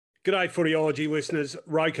G'day Footyology listeners,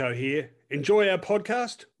 Roko here. Enjoy our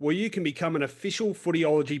podcast where you can become an official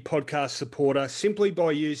Footyology podcast supporter simply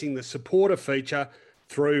by using the supporter feature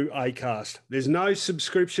through Acast. There's no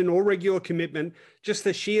subscription or regular commitment, just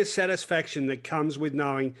the sheer satisfaction that comes with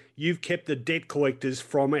knowing you've kept the debt collectors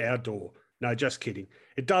from our door. No, just kidding.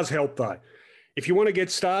 It does help though. If you want to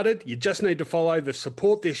get started, you just need to follow the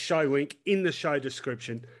support this show link in the show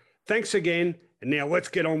description. Thanks again, and now let's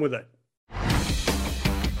get on with it.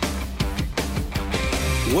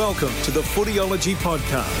 Welcome to the Footyology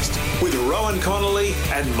Podcast with Rowan Connolly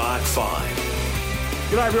and Mark Fine.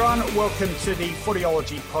 G'day everyone, welcome to the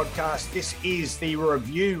Footyology Podcast. This is the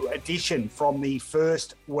review edition from the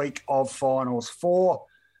first week of finals. 4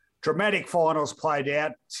 dramatic finals played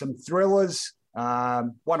out, some thrillers,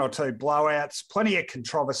 1 or 2 blowouts, plenty of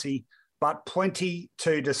controversy, but plenty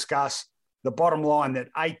to discuss. The bottom line that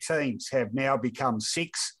 8 teams have now become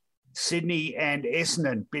 6. Sydney and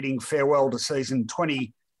Essendon bidding farewell to season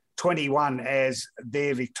 2021 as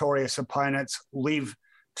their victorious opponents live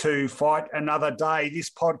to fight another day. This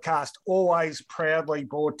podcast always proudly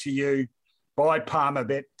brought to you by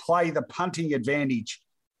Palmerbet. Play the punting advantage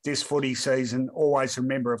this footy season. Always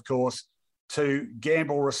remember, of course, to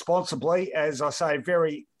gamble responsibly. As I say,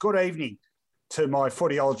 very good evening to my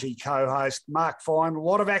Footyology co-host, Mark Fine. A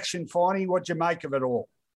lot of action, Finey. What'd you make of it all?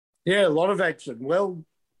 Yeah, a lot of action. Well,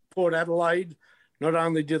 Port Adelaide, not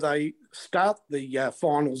only do they start the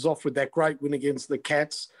finals off with that great win against the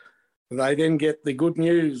Cats, they then get the good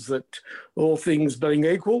news that all things being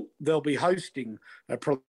equal, they'll be hosting a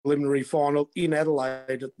preliminary final in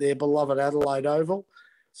Adelaide at their beloved Adelaide Oval.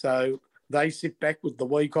 So they sit back with the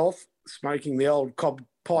week off, smoking the old cob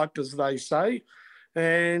pipe, as they say.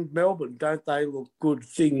 And Melbourne, don't they look good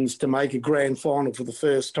things to make a grand final for the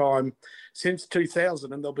first time since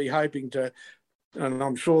 2000? And they'll be hoping to, and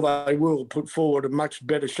I'm sure they will, put forward a much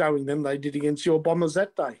better showing than they did against your Bombers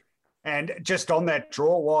that day. And just on that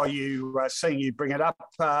draw, while seeing you bring it up,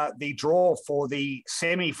 the draw for the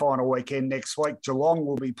semi-final weekend next week, Geelong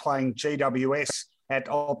will be playing GWS at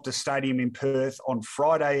Optus Stadium in Perth on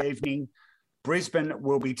Friday evening. Brisbane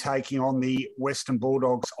will be taking on the Western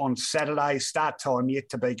Bulldogs on Saturday. Start time yet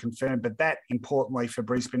to be confirmed, but that, importantly for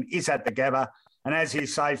Brisbane, is at the Gabba. And as you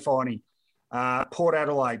say, Finey, Port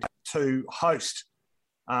Adelaide to host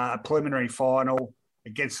a preliminary final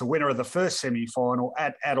against the winner of the first semi-final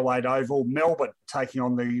at Adelaide Oval. Melbourne taking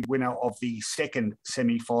on the winner of the second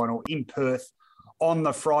semi-final in Perth on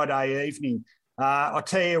the Friday evening. I'll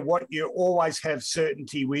tell you what you always have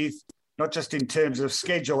certainty with, not just in terms of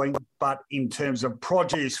scheduling, but in terms of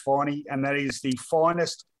produce, Finey, and that is the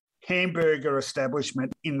finest hamburger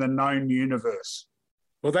establishment in the known universe.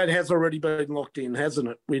 Well, that has already been locked in, hasn't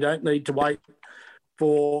it? We don't need to wait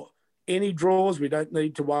for any draws. We don't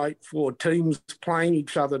need to wait for teams playing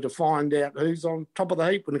each other to find out who's on top of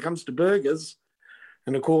the heap when it comes to burgers.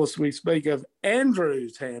 And, of course, we speak of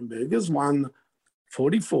Andrew's Hamburgers,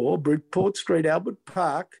 144 Bridport Street, Albert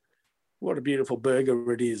Park. What a beautiful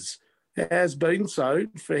burger it is. It has been so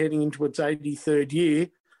for heading into its 83rd year.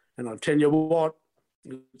 And I'll tell you what,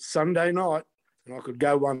 it's Sunday night, and I could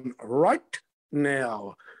go one right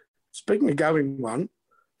now. Speaking of going one,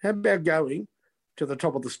 how about going to the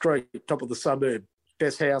top of the street, top of the suburb,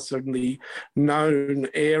 best house in the known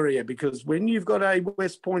area? Because when you've got a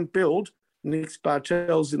West Point build, Nick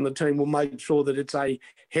Bartels in the team will make sure that it's a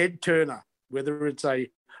head turner, whether it's a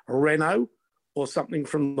Renault or something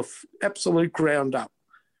from the absolute ground up.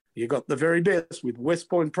 You got the very best with West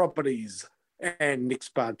Point Properties and Nick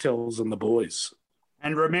Bartels and the boys.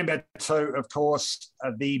 And remember, too, of course,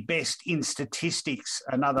 the best in statistics,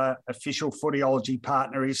 another official Footyology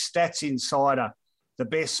partner, is Stats Insider, the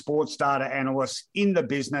best sports data analysts in the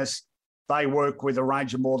business. They work with a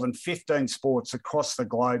range of more than 15 sports across the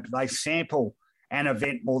globe. They sample an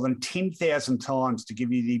event more than 10,000 times to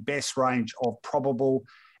give you the best range of probable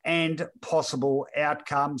and possible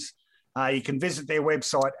outcomes. You can visit their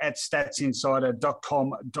website at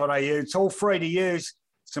statsinsider.com.au. It's all free to use.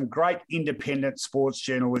 Some great independent sports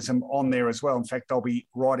journalism on there as well. In fact, I'll be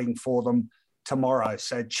writing for them tomorrow.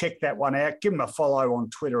 So check that one out. Give them a follow on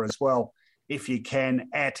Twitter as well, if you can,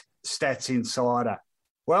 at Stats Insider.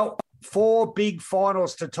 Well, 4 big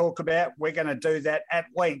finals to talk about. We're going to do that at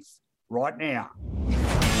length right now.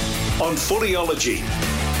 On Footyology,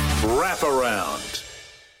 wrap around.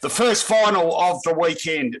 The first final of the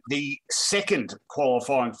weekend, the second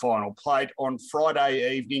qualifying final, played on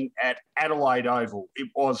Friday evening at Adelaide Oval. It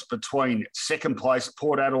was between second place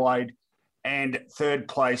Port Adelaide and third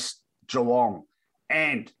place Geelong.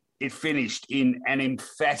 And it finished in an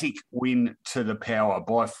emphatic win to the Power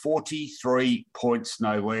by 43 points,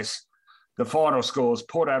 no less. The final scores,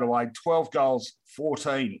 Port Adelaide, 12 goals,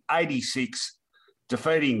 14, 86,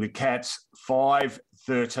 defeating the Cats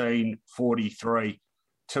 5-13, 43.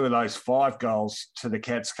 Two of those 5 goals to the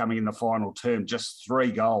Cats coming in the final term, just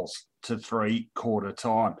 3 goals to 3-quarter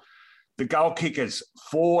time. The goal kickers,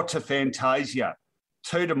 4 to Fantasia,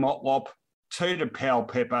 2 to Motlop, 2 to Powell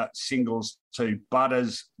Pepper, singles to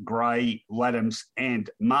Butters, Gray, Laddams and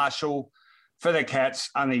Marshall. For the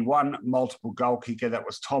Cats, only one multiple goal kicker. That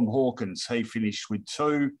was Tom Hawkins. He finished with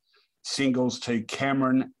 2 singles to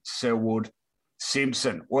Cameron, Selwood,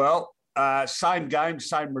 Simpson. Well, same game,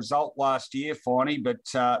 same result last year, Finey, but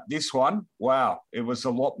this one, wow, it was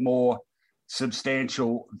a lot more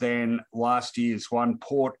substantial than last year's one.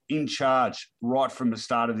 Port in charge right from the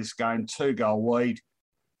start of this game, 2-goal lead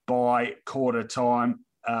by quarter time.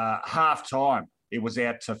 Half time, it was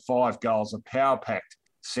out to 5 goals, a power-packed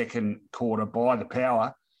second quarter by the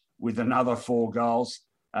Power with another 4 goals.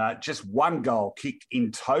 Just 1 goal kicked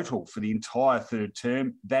in total for the entire third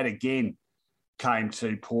term. That again came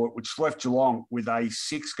to Port, which left Geelong with a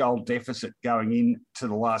 6-goal deficit going into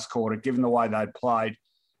the last quarter. Given the way they'd played,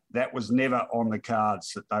 that was never on the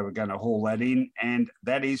cards that they were going to haul that in. And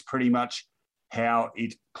that is pretty much how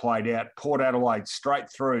it played out. Port Adelaide straight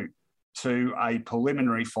through to a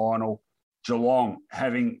preliminary final. Geelong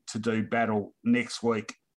having to do battle next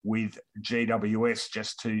week with GWS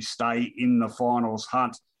just to stay in the finals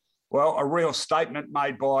hunt. Well, a real statement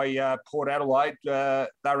made by Port Adelaide. They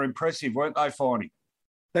were impressive, weren't they, Finey?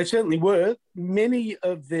 They certainly were. Many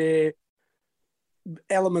of their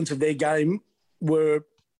elements of their game were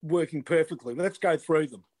working perfectly. Let's go through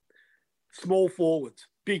them. Small forwards,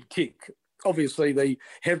 big kick. Obviously, the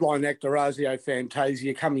headline actor, Razio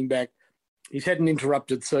Fantasia, coming back. He's had an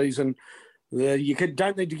interrupted season.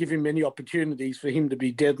 Don't need to give him many opportunities for him to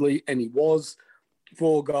be deadly, and he was.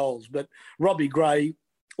 4 goals. But Robbie Gray,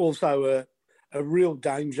 also a real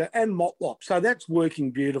danger, and Motlop. So that's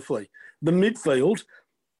working beautifully. The midfield,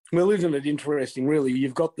 well, isn't it interesting, really?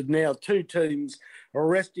 You've got now 2 teams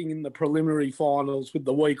resting in the preliminary finals with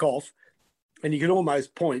the week off, and you can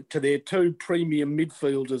almost point to their 2 premium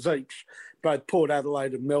midfielders each, both Port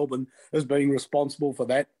Adelaide and Melbourne, as being responsible for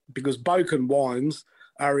that, because Boak and Wines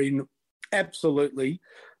are in absolutely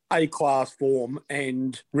A-class form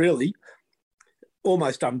and really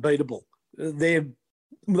almost unbeatable. They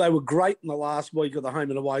were great in the last week of the home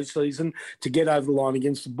and away season to get over the line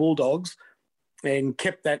against the Bulldogs and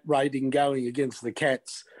kept that rating going against the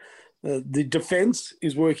Cats. The defence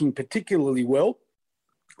is working particularly well,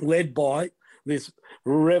 led by this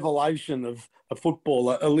revelation of a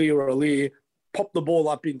footballer, Alir. Pop the ball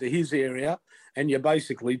up into his area and you're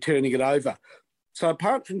basically turning it over. So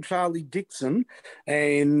apart from Charlie Dixon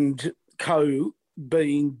and co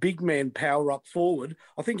being big man power up forward,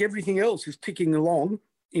 I think everything else is ticking along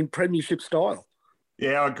in premiership style.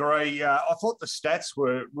 Yeah, I agree. I thought the stats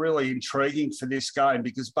were really intriguing for this game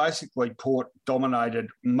because basically Port dominated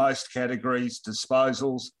most categories,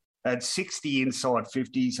 disposals, had 60 inside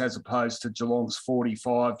 50s as opposed to Geelong's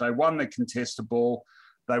 45. They won the contested ball.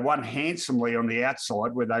 They won handsomely on the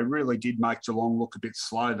outside where they really did make Geelong look a bit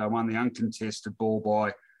slow. They won the uncontested ball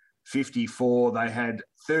by 54. They had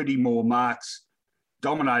 30 more marks,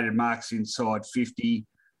 dominated marks inside 50.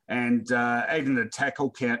 And even the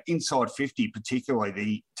tackle count inside 50, particularly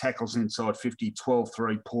the tackles inside 50,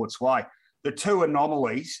 12-3 Port's way. The 2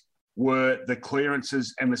 anomalies were the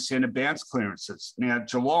clearances and the centre bounce clearances. Now,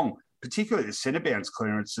 Geelong, particularly the centre bounce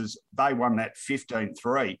clearances, they won that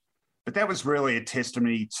 15-3. But that was really a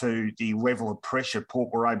testimony to the level of pressure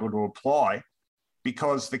Port were able to apply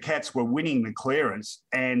because the Cats were winning the clearance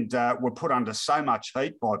and were put under so much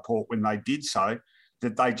heat by Port when they did so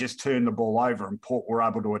that they just turned the ball over and Port were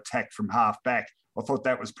able to attack from half back. I thought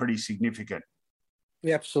that was pretty significant.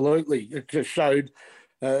 Yeah, absolutely. It just showed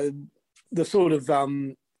the sort of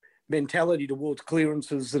mentality towards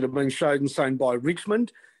clearances that have been shown by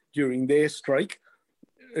Richmond during their streak.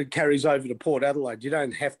 It carries over to Port Adelaide. You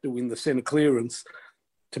don't have to win the centre clearance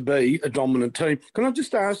to be a dominant team. Can I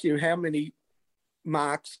just ask you how many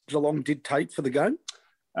marks Geelong did take for the game?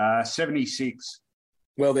 76.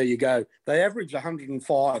 Well, there you go. They averaged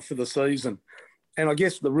 105 for the season. And I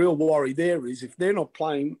guess the real worry there is if they're not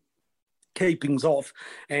playing keepings off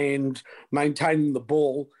and maintaining the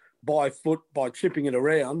ball by foot, by chipping it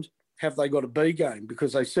around, have they got a B game?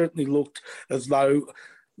 Because they certainly looked as though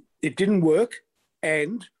it didn't work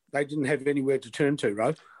and they didn't have anywhere to turn to,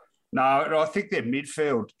 right? No, I think their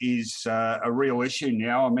midfield is a real issue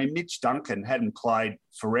now. I mean, Mitch Duncan hadn't played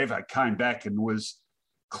forever, came back and was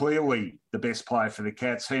clearly the best player for the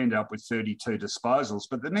Cats. He ended up with 32 disposals.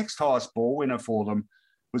 But the next highest ball winner for them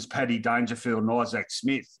was Paddy Dangerfield and Isaac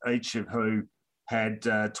Smith, each of who had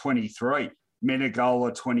 23.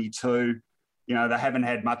 Menegola, 22. You know, they haven't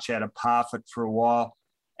had much out of Parfitt for a while.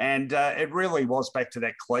 And it really was back to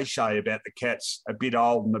that cliche about the Cats a bit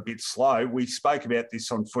old and a bit slow. We spoke about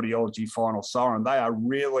this on Footyology Final Siren. They are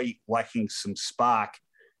really lacking some spark.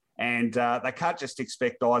 And they can't just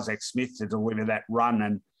expect Isaac Smith to deliver that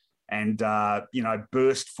run and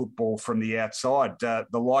burst football from the outside. The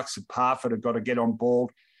likes of Parfitt have got to get on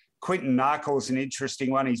board. Quinton Narkle is an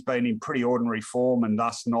interesting one. He's been in pretty ordinary form and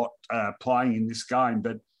thus not playing in this game.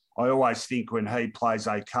 But I always think when he plays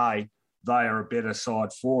okay, they are a better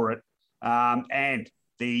side for it. And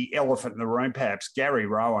the elephant in the room, perhaps, Gary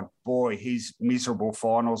Rowan. Boy, his miserable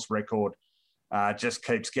finals record just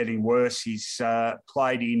keeps getting worse. He's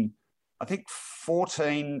played in, I think,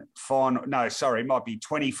 20 finals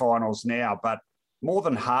now, but more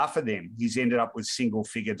than half of them, he's ended up with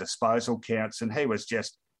single-figure disposal counts, and he was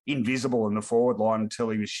just invisible in the forward line until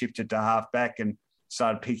he was shifted to half-back and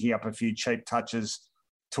started picking up a few cheap touches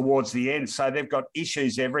towards the end. So they've got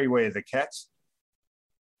issues everywhere, the Cats.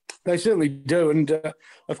 They certainly do. And,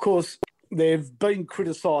 of course, they've been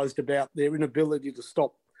criticised about their inability to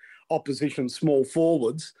stop opposition small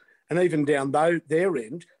forwards. And even down their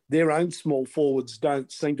end, their own small forwards don't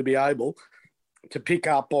seem to be able to pick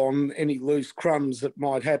up on any loose crumbs that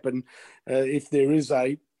might happen if there is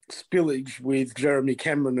a spillage with Jeremy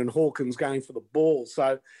Cameron and Hawkins going for the ball.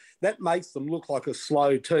 So that makes them look like a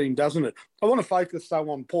slow team, doesn't it? I want to focus, though,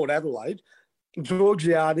 on Port Adelaide.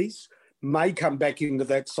 Georgiades may come back into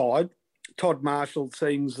that side. Todd Marshall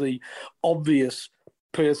seems the obvious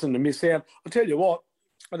person to miss out. I'll tell you what,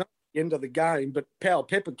 I don't know the end of the game, but Powell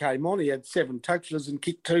Pepper came on. He had 7 touches and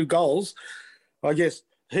kicked 2 goals. I guess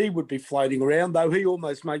he would be floating around, though he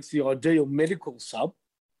almost makes the ideal medical sub.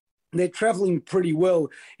 They're travelling pretty well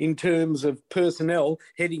in terms of personnel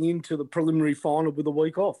heading into the preliminary final with a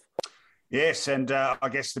week off. Yes, and I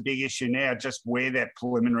guess the big issue now, just where that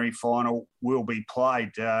preliminary final will be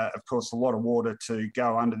played. Of course, a lot of water to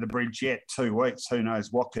go under the bridge yet. 2 weeks, who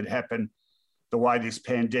knows what could happen the way this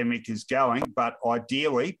pandemic is going. But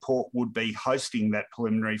ideally, Port would be hosting that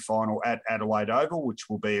preliminary final at Adelaide Oval, which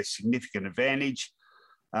will be a significant advantage.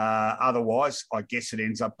 Otherwise, I guess it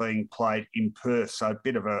ends up being played in Perth. So a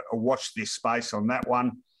bit of a watch this space on that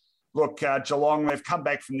one. Look, Geelong, they've come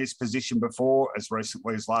back from this position before, as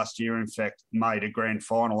recently as last year, in fact, made a grand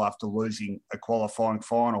final after losing a qualifying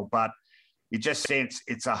final. But you just sense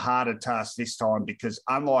it's a harder task this time because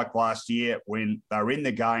unlike last year when they were in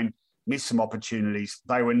the game, missed some opportunities,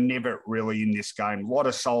 they were never really in this game. A lot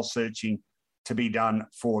of soul-searching to be done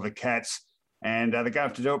for the Cats. And they're going to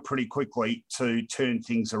have to do it pretty quickly to turn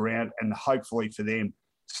things around and hopefully for them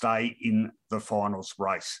stay in the finals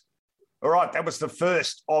race. All right, that was the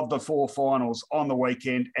first of the 4 finals on the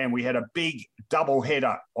weekend, and we had a big double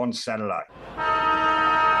header on Saturday.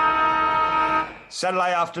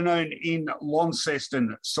 Saturday afternoon in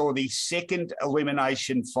Launceston saw the second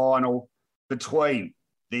elimination final between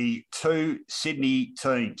the 2 Sydney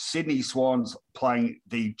teams. Sydney Swans playing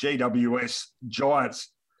the GWS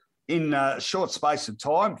Giants. In a short space of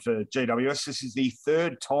time for GWS, this is the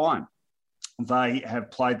 3rd time they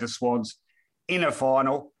have played the Swans in a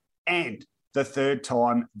final and the 3rd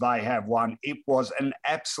time they have won. It was an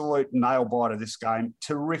absolute nail-biter, this game.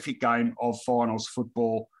 Terrific game of finals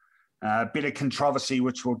football. A bit of controversy,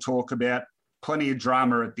 which we'll talk about. Plenty of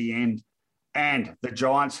drama at the end. And the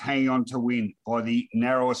Giants hanging on to win by the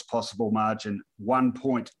narrowest possible margin. 1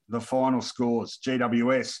 point. The final scores,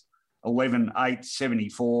 GWS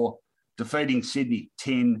 11-8-74, defeating Sydney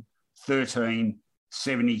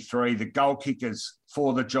 10-13-73. The goal kickers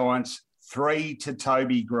for the Giants, 3 to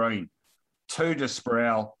Toby Green, 2 to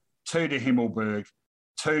Sproul, 2 to Himmelberg,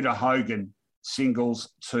 2 to Hogan, singles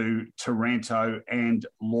to Taranto and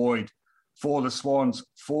Lloyd. For the Swans,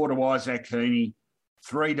 4 to Isaac Heaney,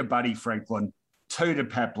 3 to Buddy Franklin, 2 to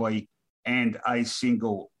Papley, and a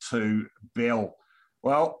single to Bell.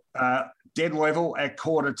 Well, dead level at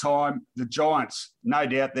quarter time. The Giants, no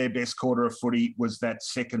doubt their best quarter of footy was that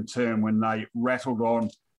second term when they rattled on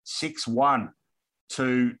 6-1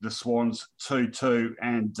 to the Swans 2-2.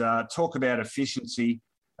 And talk about efficiency.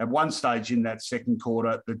 At one stage in that second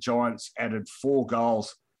quarter, the Giants added 4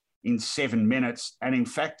 goals in 7 minutes and, in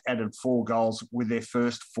fact, added 4 goals with their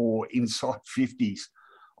first 4 inside 50s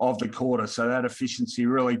of the quarter. So that efficiency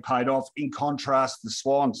really paid off. In contrast, the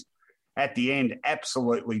Swans, at the end,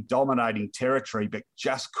 absolutely dominating territory, but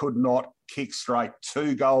just could not kick straight.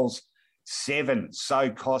 2 goals, 7, so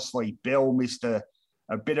costly. Bell missed a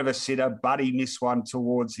bit of a sitter. Buddy missed one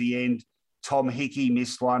towards the end. Tom Hickey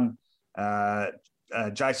missed one.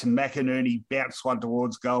 Jason McInerney bounced one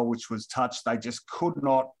towards goal, which was touched. They just could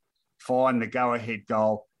not find the go-ahead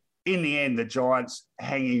goal. In the end, the Giants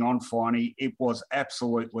hanging on, Finey. It was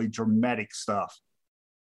absolutely dramatic stuff.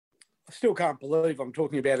 I still can't believe I'm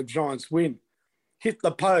talking about a Giants win. Hit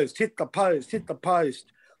the post, hit the post, hit the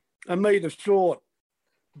post. A metre short.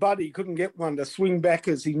 Buddy couldn't get one to swing back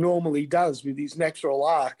as he normally does with his natural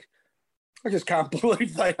arc. I just can't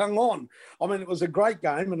believe they hung on. I mean, it was a great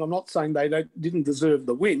game, and I'm not saying they didn't deserve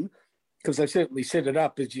the win, because they certainly set it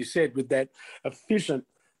up, as you said, with that efficient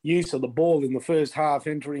use of the ball in the first half,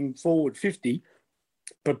 entering forward 50.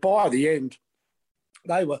 But by the end,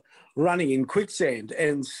 they were running in quicksand,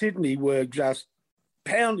 and Sydney were just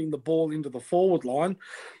pounding the ball into the forward line.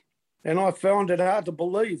 And I found it hard to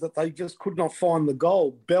believe that they just could not find the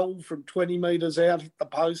goal. Bell from 20 metres out at the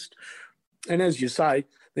post. And as you say,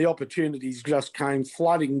 the opportunities just came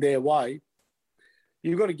flooding their way.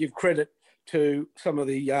 You've got to give credit to some of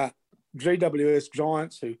the GWS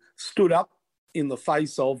Giants who stood up in the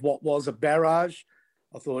face of what was a barrage.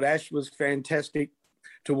 I thought Ash was fantastic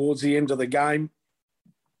towards the end of the game.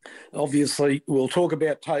 Obviously, we'll talk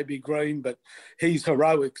about Toby Green, but his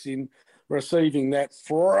heroics in receiving that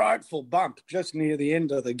frightful bump just near the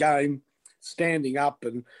end of the game, standing up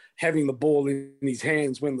and having the ball in his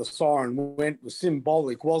hands when the siren went was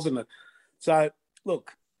symbolic, wasn't it? So,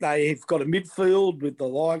 look, they've got a midfield with the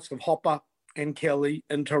likes of Hopper and Kelly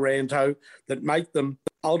and Taranto that make them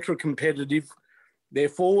ultra competitive. Their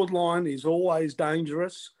forward line is always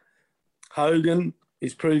dangerous. Hogan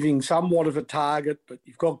is proving somewhat of a target, but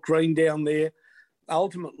you've got Green down there.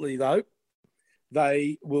 Ultimately, though,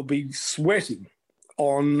 they will be sweating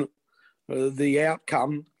on the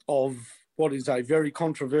outcome of what is a very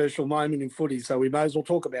controversial moment in footy. So we may as well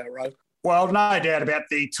talk about it, Ro. Well, no doubt about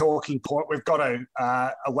the talking point. We've got to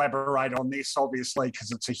elaborate on this, obviously,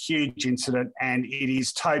 because it's a huge incident, and it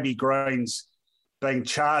is Toby Green's being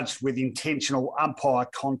charged with intentional umpire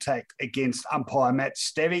contact against umpire Matt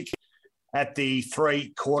Stevic at the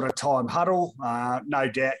three-quarter time huddle. No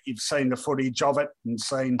doubt you've seen the footage of it and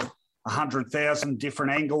seen 100,000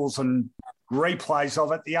 different angles and replays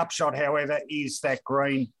of it. The upshot, however, is that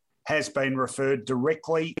Green has been referred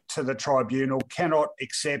directly to the tribunal, cannot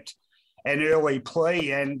accept an early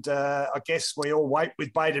plea, and I guess we all wait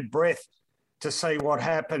with bated breath to see what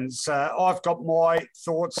happens. I've got my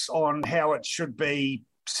thoughts on how it should be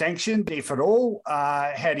sanctioned, if at all.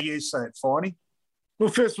 How do you see it, Finey? Well,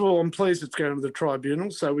 first of all, I'm pleased it's going to the tribunal,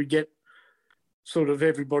 so we get sort of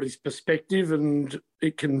everybody's perspective and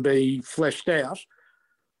it can be fleshed out.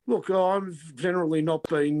 Look, I've generally not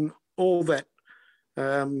been all that,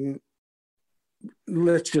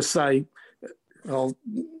 let's just say, let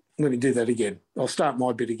me do that again. I'll start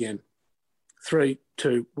my bit again. 3,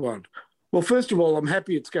 2, 1. Well, first of all, I'm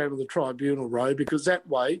happy it's going to the tribunal, Ro, because that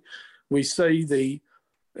way we see the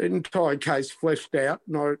entire case fleshed out,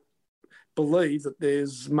 and I believe that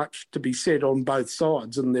there's much to be said on both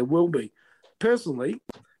sides, and there will be. Personally,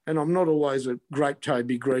 and I'm not always a great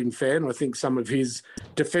Toby Green fan, I think some of his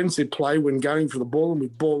defensive play when going for the ball and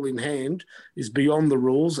with ball in hand is beyond the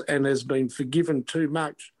rules and has been forgiven too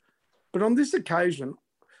much. But on this occasion,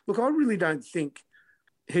 look, I really don't think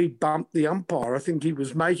he bumped the umpire. I think he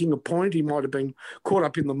was making a point. He might have been caught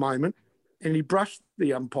up in the moment, and he brushed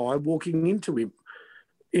the umpire walking into him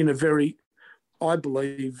in a very, I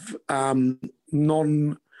believe,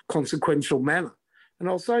 non-consequential manner. And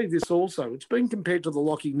I'll say this also, it's been compared to the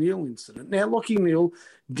Lachie Neale incident. Now, Lachie Neale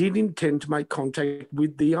did intend to make contact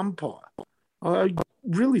with the umpire. I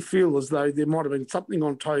really feel as though there might have been something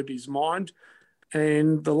on Toby's mind,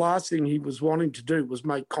 and the last thing he was wanting to do was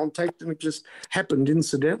make contact, and it just happened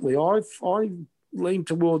incidentally. I lean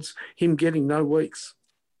towards him getting no weeks.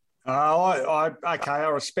 Okay, I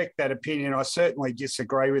respect that opinion. I certainly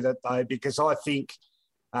disagree with it, though, because I think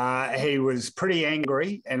he was pretty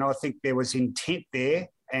angry, and I think there was intent there,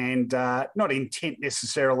 and not intent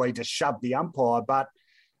necessarily to shove the umpire, but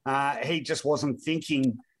he just wasn't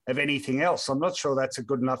thinking of anything else. I'm not sure that's a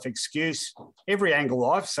good enough excuse. Every angle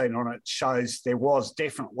I've seen on it shows there was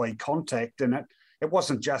definitely contact, and it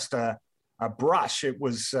wasn't just a brush. It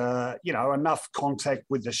was, enough contact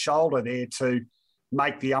with the shoulder there to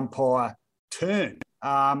make the umpire turn.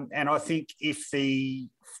 And I think if the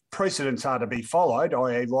precedents are to be followed,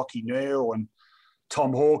 i.e. Lachie Neale and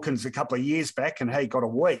Tom Hawkins a couple of years back, and he got a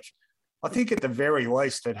week, I think at the very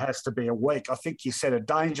least it has to be a week. I think you set a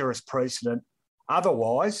dangerous precedent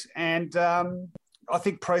otherwise, and I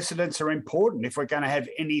think precedents are important if we're going to have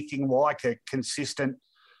anything like a consistent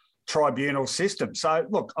tribunal system. So,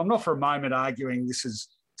 look, I'm not for a moment arguing this is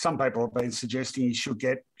some people have been suggesting he should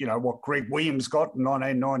get, what Greg Williams got in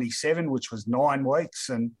 1997, which was 9 weeks.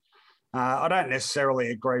 And I don't necessarily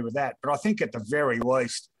agree with that. But I think at the very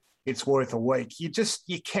least, it's worth a week. You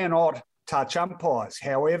cannot touch umpires.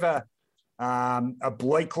 However,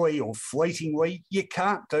 obliquely or fleetingly, you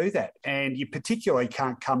can't do that. And you particularly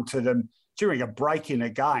can't come to them during a break in a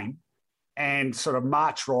game and sort of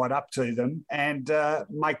march right up to them and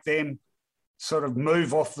make them sort of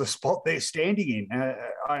move off the spot they're standing in.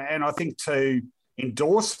 And I think to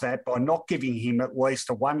endorse that by not giving him at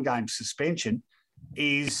least a 1-game suspension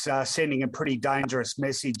is sending a pretty dangerous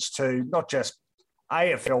message to not just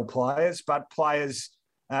AFL players, but players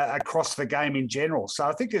across the game in general. So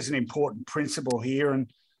I think there's an important principle here. And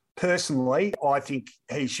personally, I think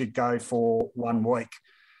he should go for 1 week.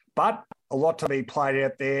 But a lot to be played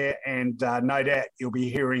out there, and no doubt you'll be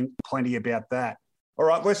hearing plenty about that. All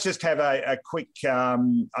right, let's just have a quick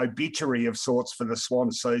obituary of sorts for the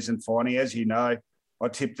Swans season, Finey. As you know, I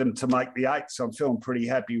tipped them to make the 8, so I'm feeling pretty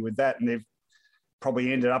happy with that, and they've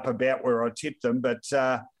probably ended up about where I tipped them. But,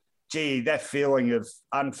 that feeling of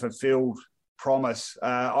unfulfilled promise,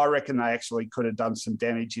 I reckon they actually could have done some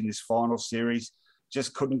damage in this final series,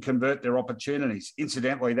 just couldn't convert their opportunities.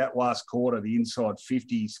 Incidentally, that last quarter, the inside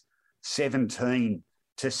 50s, 17-7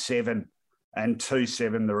 and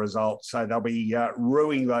 2-7 the result. So they'll be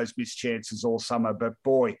ruining those missed chances all summer. But,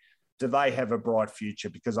 boy, do they have a bright future,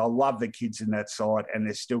 because I love the kids in that side and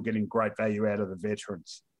they're still getting great value out of the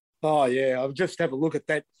veterans. Oh, yeah. I'll just have a look at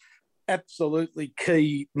that absolutely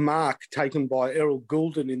key mark taken by Errol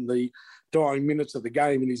Goulden in the dying minutes of the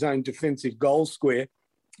game in his own defensive goal square,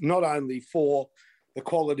 not only for the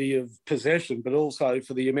quality of possession, but also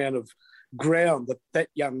for the amount of ground that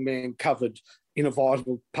young man covered in a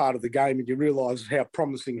vital part of the game. And you realise how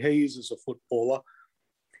promising he is as a footballer.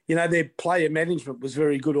 Their player management was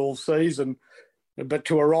very good all season, but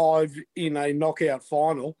to arrive in a knockout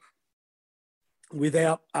final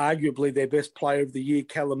without arguably their best player of the year,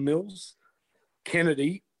 Callum Mills,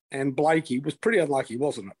 Kennedy and Blakey, was pretty unlucky,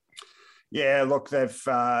 wasn't it? Yeah, look, they've,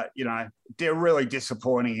 they're really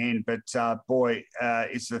disappointing end, but boy,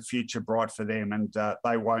 is the future bright for them, and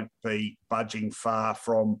they won't be budging far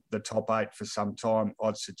from the top 8 for some time.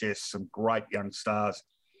 I'd suggest some great young stars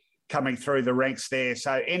coming through the ranks there.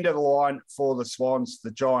 So end of the line for the Swans,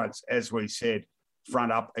 the Giants, as we said,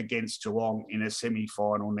 front up against Geelong in a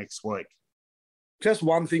semi-final next week. Just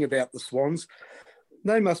one thing about the Swans,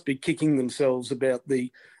 they must be kicking themselves about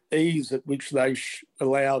the ease at which they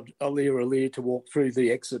allowed Aliir to walk through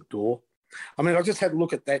the exit door. I mean, I just had a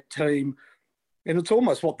look at that team, and it's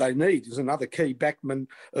almost what they need is another key backman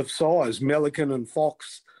of size. Melican and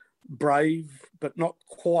Fox, brave, but not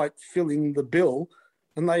quite filling the bill.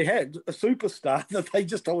 And they had a superstar that they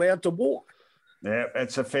just allowed to walk. Yeah,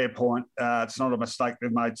 it's a fair point. It's not a mistake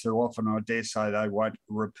they've made too often. I dare say they won't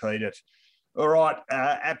repeat it. All right,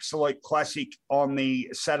 absolute classic on the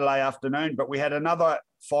Saturday afternoon, but we had another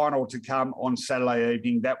final to come on Saturday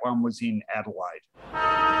evening. That one was in Adelaide.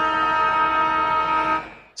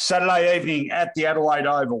 Saturday evening at the Adelaide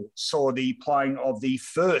Oval saw the playing of the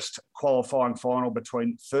first qualifying final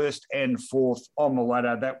between first and fourth on the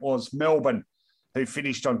ladder. That was Melbourne, who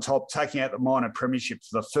finished on top, taking out the minor premiership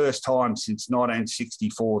for the first time since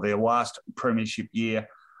 1964, their last premiership year,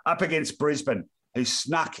 up against Brisbane, who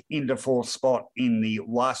snuck into fourth spot in the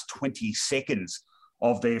last 20 seconds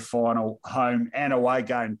of their final home and away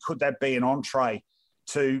game. Could that be an entree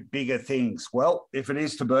to bigger things? Well, if it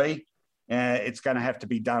is to be, it's going to have to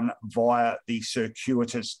be done via the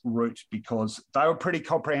circuitous route, because they were pretty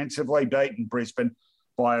comprehensively beaten, Brisbane,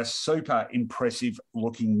 by a super impressive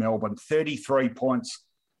looking Melbourne. 33 points,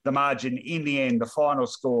 the margin in the end. The final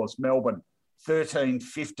scores, Melbourne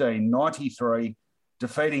 13-15, 93,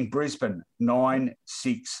 defeating Brisbane 9-6,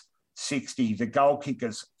 60. The goal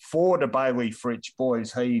kickers, 4 to Bailey Fritsch, boy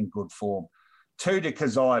is he in good form, 2 to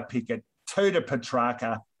Keziah Pickett, 2 to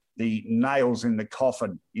Petrarca, the nails in the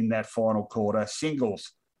coffin in that final quarter.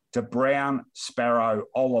 Singles to Brown, Sparrow,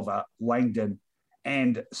 Oliver, Langdon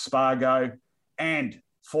and Spargo. And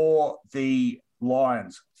for the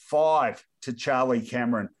Lions, 5 to Charlie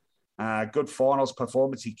Cameron. Good finals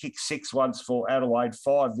performance. He kicked 6 once for Adelaide,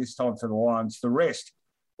 5 this time for the Lions. The rest,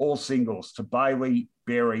 all singles to Bailey,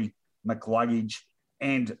 Berry, McLuggage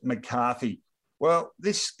and McCarthy. Well,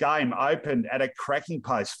 this game opened at a cracking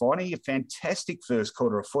pace, finding a fantastic first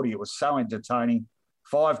quarter of footy. It was so entertaining.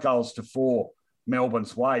 5 goals to 4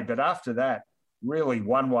 Melbourne's way. But after that, really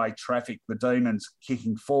one-way traffic, the Demons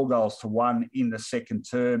kicking 4 goals to 1 in the second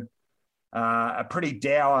term. A pretty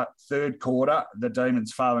dour third quarter, the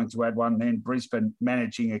Demons failing to add one, then Brisbane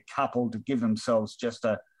managing a couple to give themselves just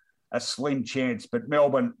a a slim chance. But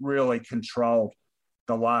Melbourne really controlled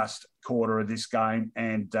the last quarter of this game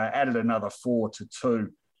and added another 4-2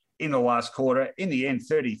 in the last quarter. In the end,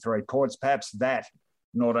 33 points, perhaps that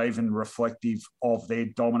not even reflective of their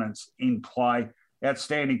dominance in play.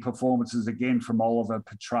 Outstanding performances again from Oliver,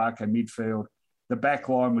 Petrarca, midfield. The back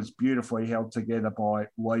line was beautifully held together by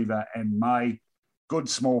Lever and May. Good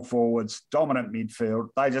small forwards, dominant midfield.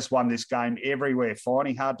 They just won this game everywhere.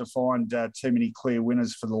 Finding hard to find too many clear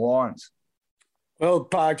winners for the Lions. Well,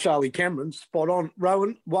 Park Charlie Cameron, spot on.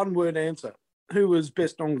 Rowan, one-word answer. Who was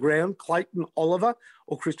best on ground, Clayton Oliver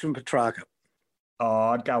or Christian Petrarca? Oh,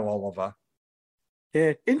 I'd go Oliver.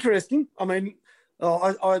 Yeah, interesting. I mean,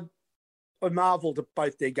 I marvelled at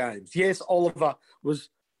both their games. Yes, Oliver was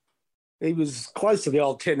close to the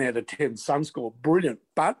old 10 out of 10 Sun score. Brilliant.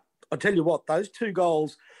 But I tell you what, those 2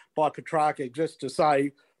 goals by Petrarca, just to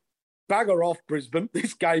say, bugger off Brisbane,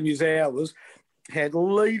 this game is ours, had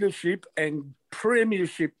leadership and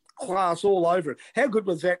premiership class all over it. How good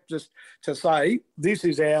was that just to say, this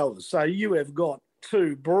is ours? So you have got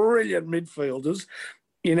 2 brilliant midfielders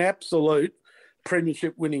in absolute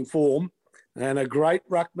premiership winning form and a great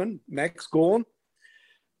ruckman, Max Gawn.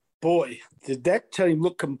 Boy, did that team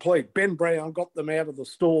look complete. Ben Brown got them out of the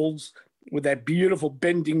stalls with that beautiful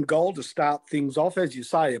bending goal to start things off. As you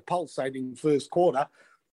say, a pulsating first quarter.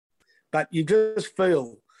 But you just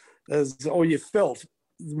feel, you felt,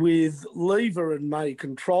 with Lever and May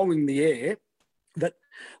controlling the air, that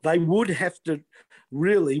they would have to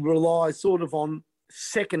really rely sort of on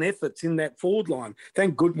second efforts in that forward line.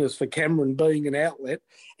 Thank goodness for Cameron being an outlet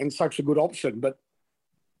and such a good option. But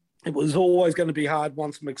it was always going to be hard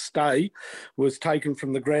once McStay was taken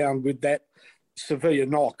from the ground with that severe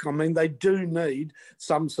knock. I mean, they do need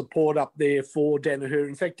some support up there for Danaher.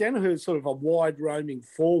 In fact, Danaher is sort of a wide roaming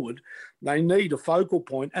forward. They need a focal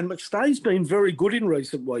point, and McStay's been very good in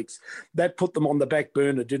recent weeks. That put them on the back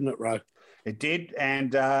burner, didn't it, Ro? It did,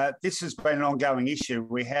 and this has been an ongoing issue.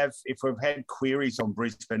 If we've had queries on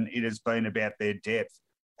Brisbane, it has been about their depth,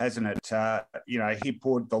 hasn't it?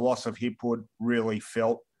 Hipwood, the loss of Hipwood really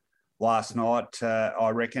felt last night, I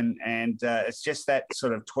reckon. And it's just that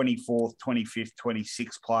sort of 24th, 25th,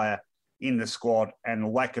 26th player in the squad and the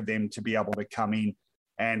lack of them to be able to come in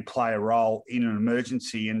and play a role in an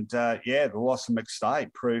emergency. And, the loss of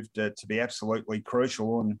McStay proved to be absolutely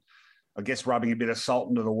crucial and I guess rubbing a bit of salt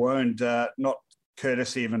into the wound, not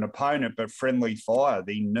courtesy of an opponent, but friendly fire,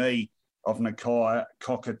 the knee of Nakai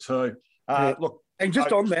Cockatoo. Look, and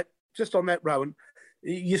just on that, Rowan,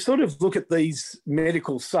 you sort of look at these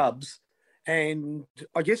medical subs, and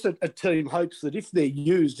I guess a team hopes that if they're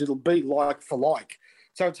used, it'll be like for like.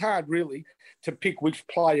 So it's hard really to pick which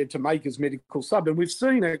player to make as medical sub. And we've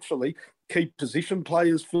seen actually key position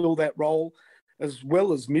players fill that role as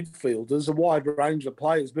well as midfielders, a wide range of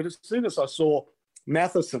players. But as soon as I saw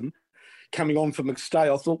Matheson coming on for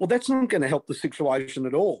McStay, I thought, well, that's not going to help the situation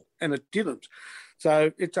at all. And it didn't.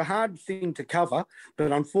 So it's a hard thing to cover,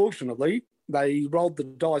 but unfortunately, they rolled the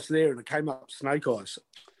dice there and it came up snake eyes.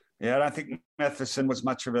 Yeah, I don't think Matheson was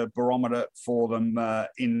much of a barometer for them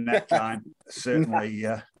in that game. Certainly,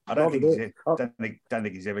 I don't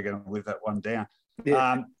think he's ever going to live that one down.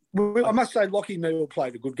 Yeah. I must say, Lockie Neal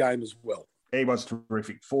played a good game as well. He was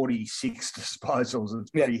terrific. 46 disposals.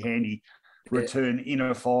 It's pretty handy return in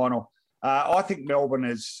a final. I think Melbourne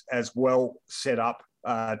is as well set up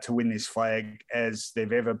to win this flag as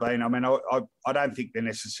they've ever been. I mean, I don't think they're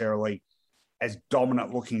necessarily as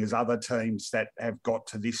dominant looking as other teams that have got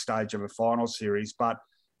to this stage of a final series, but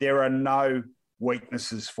there are no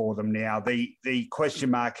weaknesses for them now. The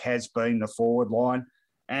question mark has been the forward line,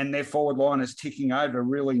 and their forward line is ticking over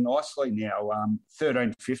really nicely now,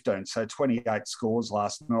 13-15, so 28 scores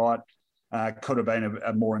last night. Could have been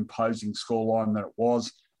a more imposing scoreline than it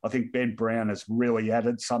was. I think Ben Brown has really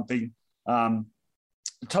added something.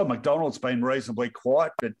 Todd McDonald's been reasonably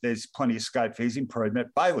quiet, but there's plenty of scope for his improvement.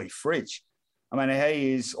 Bailey Fritsch, I mean,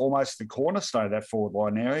 he is almost the cornerstone of that forward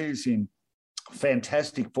line now. He's in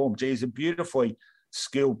fantastic form. He's a beautifully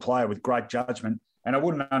skilled player with great judgment, and I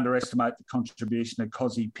wouldn't underestimate the contribution of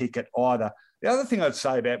Cozzy Pickett either. The other thing I'd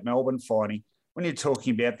say about Melbourne, Finey, when you're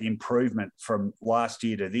talking about the improvement from last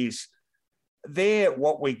year to this, they're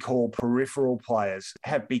what we call peripheral players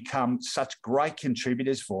have become such great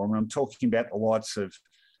contributors for them. I'm talking about the likes of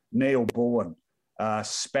Neil Bullen,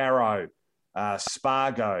 Sparrow,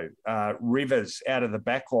 Spargo, Rivers out of the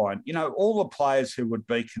back line. You know, all the players who would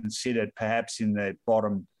be considered perhaps in the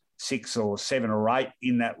bottom 6 or 7 or 8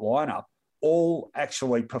 in that lineup all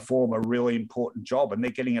actually perform a really important job, and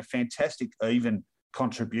they're getting a fantastic even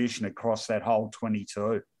contribution across that whole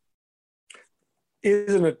 22.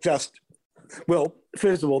 Isn't it just Well,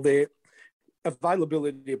 first of all, their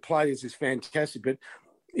availability of players is fantastic, but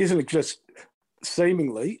isn't it just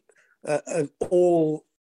seemingly all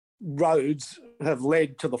roads have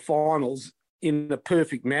led to the finals in a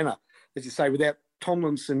perfect manner? As you say, without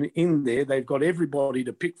Tomlinson in there, they've got everybody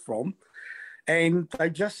to pick from, and they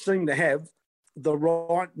just seem to have the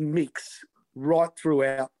right mix right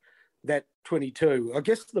throughout that 22. I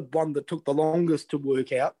guess the one that took the longest to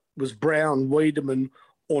work out was Brown, Wiedemann,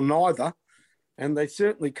 or neither. And they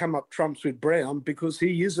certainly come up trumps with Brown because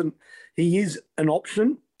he is an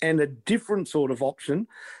option and a different sort of option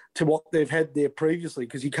to what they've had there previously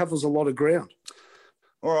because he covers a lot of ground.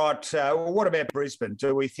 All right. What about Brisbane?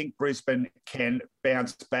 Do we think Brisbane can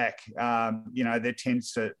bounce back?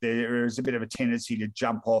 There is a bit of a tendency to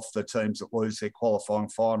jump off the teams that lose their qualifying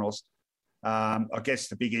finals. I guess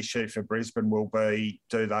the big issue for Brisbane will be,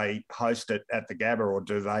 do they host it at the Gabba or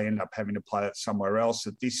do they end up having to play it somewhere else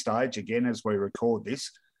at this stage? Again, as we record this,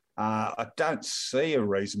 I don't see a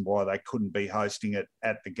reason why they couldn't be hosting it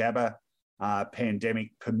at the Gabba, pandemic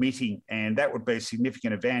permitting, and that would be a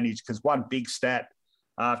significant advantage because one big stat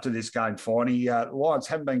after this game, Finey, the Lions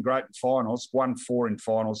haven't been great in finals, won 4 in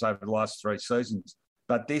finals over the last 3 seasons,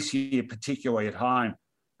 but this year, particularly at home,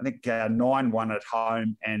 I think 9-1 at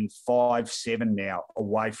home and 5-7 now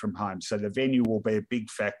away from home. So the venue will be a big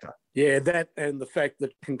factor. Yeah, that and the fact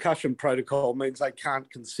that concussion protocol means they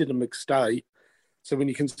can't consider McStay. So when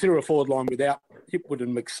you consider a forward line without Hipwood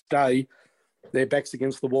and McStay, their backs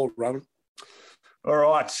against the wall running. All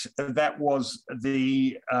right, that was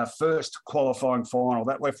the first qualifying final.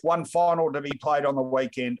 That left one final to be played on the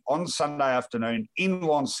weekend on Sunday afternoon in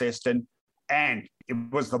Launceston, and it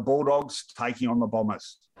was the Bulldogs taking on the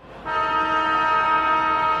Bombers.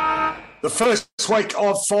 The first week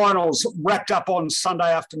of finals wrapped up on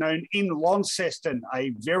Sunday afternoon in Launceston,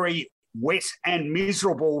 a very wet and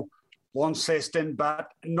miserable Launceston,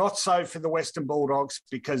 but not so for the Western Bulldogs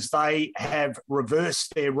because they have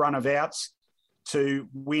reversed their run of outs to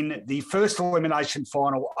win the first elimination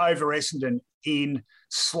final over Essendon in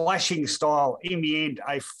slashing style. In the end,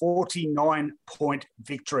 a 49-point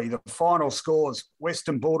victory. The final scores,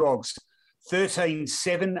 Western Bulldogs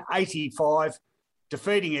 13-7-85,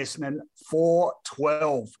 defeating Essendon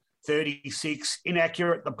 4-12-36.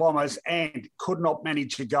 Inaccurate, the Bombers, and could not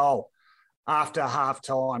manage a goal after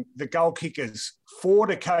half-time. The goal kickers, 4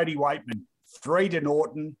 to Cody Waitman, 3 to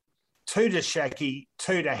Norton, 2 to Shaki,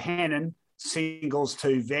 2 to Hannon, singles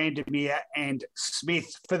to Vandermeer and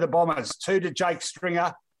Smith for the Bombers, 2 to Jake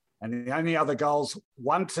Stringer, and the only other goals,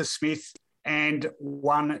 1 to Smith and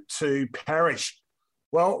 1 to Parrish.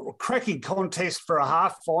 Well, cracking contest for a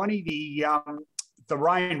half, Finey. The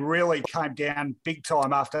rain really came down big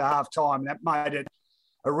time after half-time. That made it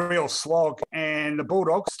a real slog, and the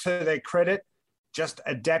Bulldogs, to their credit, just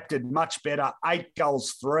adapted much better,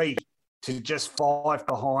 8-3 to just 5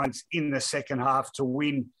 behinds in the second half to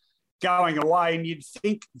win going away, and you'd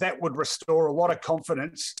think that would restore a lot of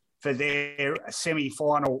confidence for their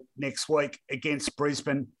semi-final next week against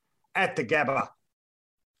Brisbane at the Gabba.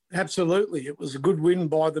 Absolutely. It was a good win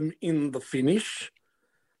by them in the finish.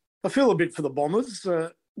 I feel a bit for the Bombers.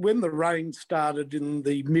 When the rain started in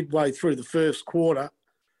the midway through the first quarter,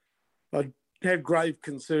 I had grave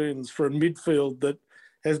concerns for a midfield that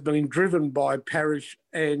has been driven by Parrish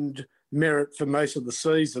and Merritt for most of the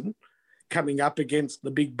season, coming up against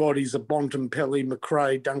the big bodies of Bontempelli,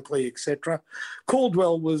 McRae, Dunkley, etc.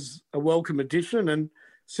 Caldwell was a welcome addition and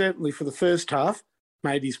certainly for the first half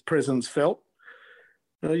made his presence felt.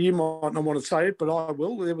 You might not want to say it, but I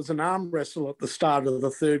will. There was an arm wrestle at the start of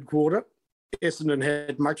the third quarter. Essendon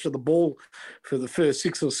had much of the ball for the first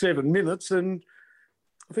 6 or 7 minutes, and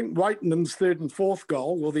I think Waitman's third and fourth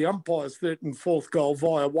goal, or the umpire's third and fourth goal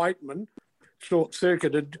via Waitman,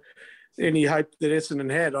 short-circuited any hope that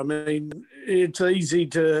Essendon had. I mean, it's easy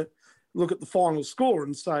to look at the final score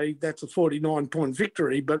and say that's a 49-point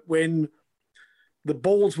victory, but when the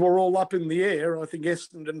balls were all up in the air, I think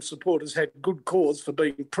Essendon supporters had good cause for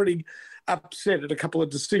being pretty upset at a couple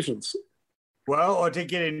of decisions. Well, I did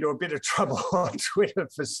get into a bit of trouble on Twitter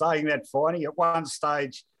for saying that, Finey. At one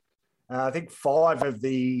stage, I think 5 of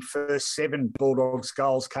the first 7 Bulldogs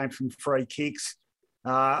goals came from free kicks.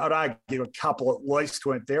 I'd argue a couple at least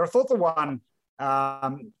weren't there. I thought the one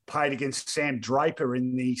played against Sam Draper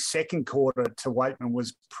in the second quarter to Waitman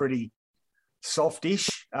was pretty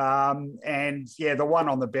softish. And, yeah, the one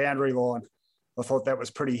on the boundary line, I thought that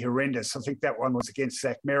was pretty horrendous. I think that one was against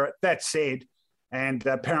Zach Merritt. That said, and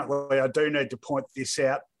apparently I do need to point this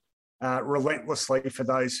out relentlessly for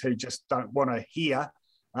those who just don't want to hear,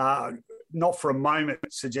 not for a moment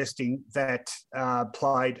suggesting that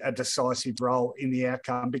played a decisive role in the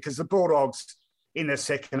outcome, because the Bulldogs in the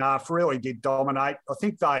second half really did dominate. I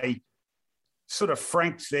think they sort of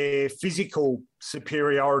franked their physical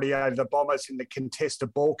superiority over the Bombers in the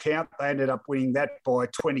contested ball count. They ended up winning that by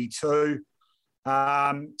 22.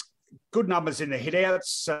 Good numbers in the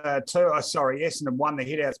hitouts too. Essendon won the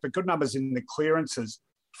hitouts, but good numbers in the clearances,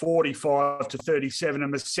 45 to 37,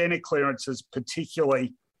 and the centre clearances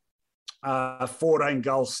particularly 14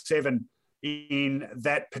 goals, 7 in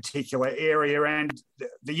that particular area. And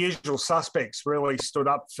the usual suspects really stood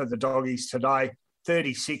up for the Doggies today.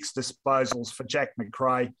 36 disposals for Jack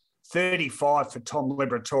McRae, 35 for Tom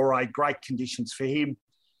Liberatore, great conditions for him.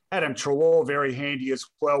 Adam Treloar, very handy as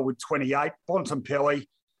well with 28. Bontempelli,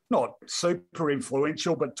 not super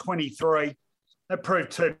influential, but 23. That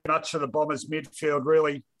proved too much for the Bombers midfield,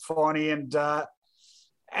 really, Finey. And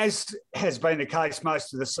as has been the case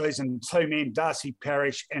most of the season, two men, Darcy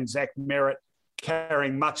Parish and Zach Merritt,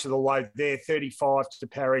 carrying much of the load there, 35 to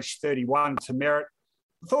Parish, 31 to Merritt.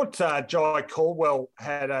 I thought Jai Caldwell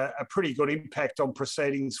had a pretty good impact on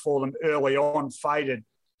proceedings for them early on, faded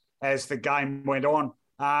as the game went on.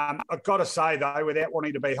 I've got to say, though, without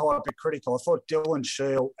wanting to be hypercritical, I thought Dylan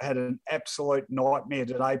Shield had an absolute nightmare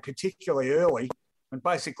today, particularly early. And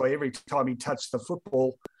basically every time he touched the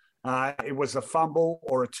football, it was a fumble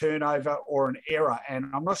or a turnover or an error. And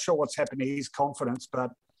I'm not sure what's happened to his confidence,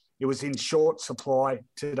 but it was in short supply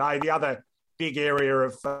today. The other big area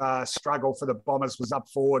of struggle for the Bombers was up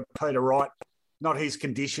forward. Peter Wright, not his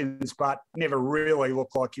conditions, but never really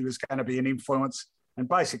looked like he was going to be an influence, and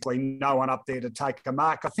basically no one up there to take a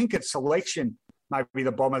mark. I think at selection, maybe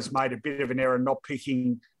the Bombers made a bit of an error not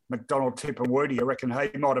picking McDonald, Tip and Woody. I reckon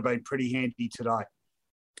he might have been pretty handy today.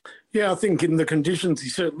 Yeah, I think in the conditions he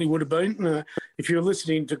certainly would have been. If you're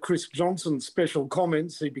listening to Chris Johnson's special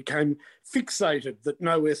comments, he became fixated that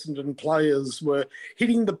no Essendon players were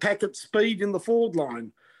hitting the pack at speed in the forward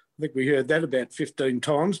line. I think we heard that about 15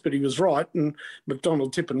 times, but he was right, and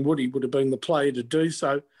McDonald, Tip and Woody would have been the player to do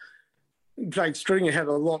so. Jake Stringer had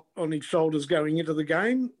a lot on his shoulders going into the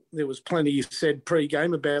game. There was plenty said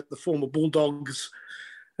pre-game about the former Bulldogs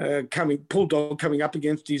coming up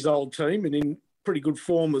against his old team, and in pretty good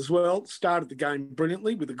form as well. Started the game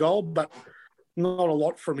brilliantly with a goal, but not a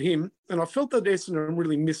lot from him. And I felt that Essendon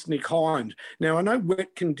really missed Nick Hind. Now, I know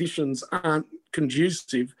wet conditions aren't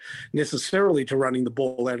conducive necessarily to running the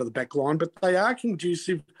ball out of the back line, but they are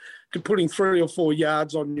conducive to putting 3 or 4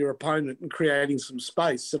 yards on your opponent and creating some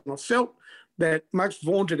space. And I felt that much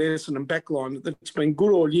vaunted Essendon backline that's been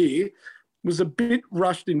good all year was a bit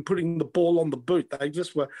rushed in putting the ball on the boot. They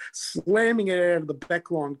just were slamming it out of the back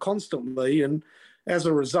line constantly, and as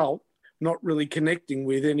a result, not really connecting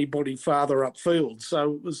with anybody farther upfield.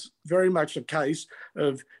 So it was very much a case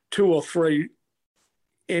of 2 or 3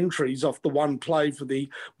 entries off the one play for the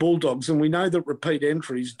Bulldogs, and we know that repeat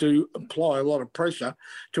entries do apply a lot of pressure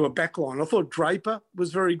to a back line. I thought Draper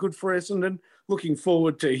was very good for Essendon. Looking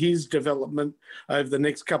forward to his development over the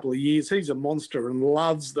next couple of years. He's a monster and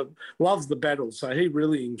loves the battle, so he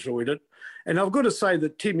really enjoyed it. And I've got to say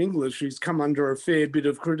that Tim English, who's come under a fair bit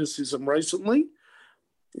of criticism recently,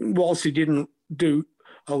 whilst he didn't do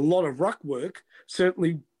a lot of ruck work,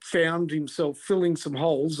 certainly found himself filling some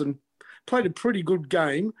holes and played a pretty good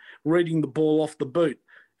game reading the ball off the boot.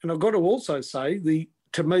 And I've got to also say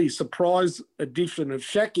to me, surprise addition of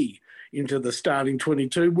Shaki into the starting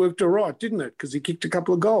 22 worked all right, didn't it? Because he kicked a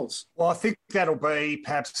couple of goals. Well, I think that'll be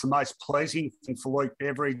perhaps the most pleasing thing for Luke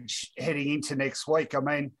Beveridge heading into next week. I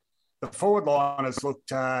mean, the forward line has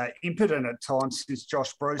looked impotent at times since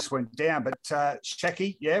Josh Bruce went down, but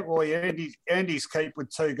Shaki, he earned his keep with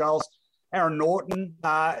 2 goals. Aaron Norton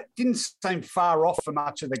didn't seem far off for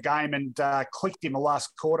much of the game and clicked in the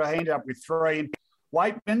last quarter. He ended up with 3. And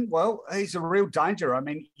Waitman, well, he's a real danger. I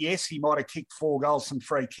mean, yes, he might have kicked 4 goals, some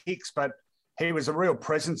free kicks, but he was a real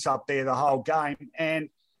presence up there the whole game. And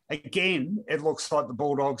again, it looks like the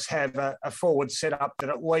Bulldogs have a forward setup that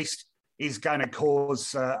at least is going to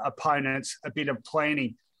cause opponents a bit of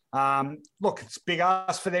planning. Look, it's big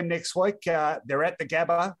ask for them next week. They're at the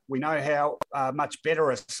Gabba. We know how much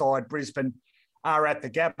better a side Brisbane are at the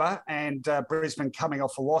Gabba, and Brisbane coming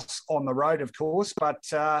off a loss on the road, of course. But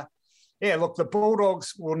look, the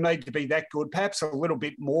Bulldogs will need to be that good, perhaps a little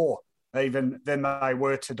bit more even than they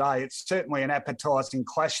were today. It's certainly an appetising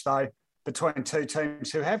clash, though, between two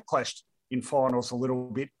teams who have clashed in finals a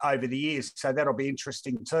little bit over the years. So that'll be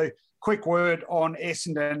interesting too. Quick word on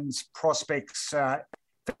Essendon's prospects for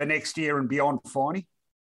next year and beyond, Finey.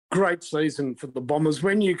 Great season for the Bombers.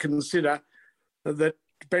 When you consider that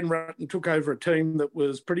Ben Rutten took over a team that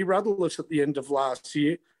was pretty rudderless at the end of last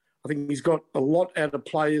year, I think he's got a lot out of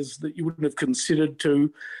players that you wouldn't have considered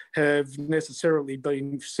to have necessarily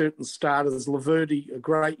been certain starters. Laverty, a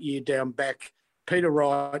great year down back. Peter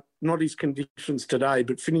Wright, not his conditions today,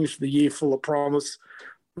 but finished the year full of promise.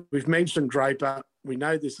 We've mentioned Draper. We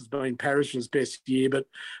know this has been Parrish's best year, but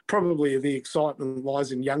probably the excitement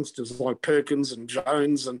lies in youngsters like Perkins and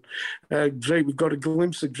Jones. And, we've got a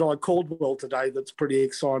glimpse of Jai Caldwell today that's pretty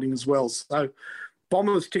exciting as well. So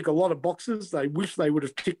Bombers tick a lot of boxes. They wish they would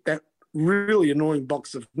have ticked that really annoying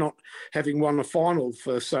box of not having won a final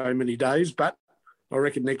for so many days, but I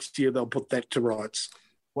reckon next year they'll put that to rights.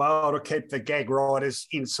 Well, it'll keep the gag riders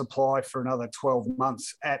in supply for another 12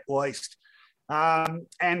 months at least. And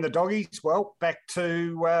the doggies, well, back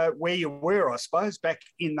to where you were, I suppose, back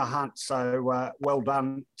in the hunt. So well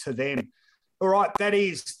done to them. All right, that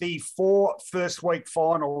is the 4 first week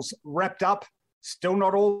finals wrapped up. Still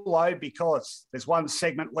not all low because there's one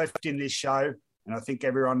segment left in this show, and I think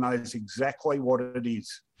everyone knows exactly what it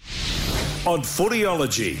is. On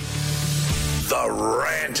Footyology, the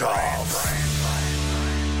rant-off.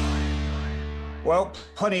 Well,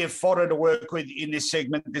 plenty of fodder to work with in this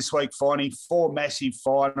segment this week, Finey. 4 massive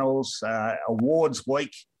finals, awards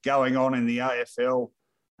week going on in the AFL,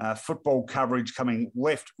 football coverage coming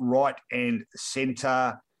left, right and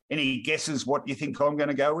centre. Any guesses what you think I'm going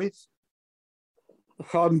to go with?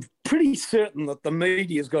 I'm pretty certain that the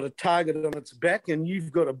media's got a target on its back and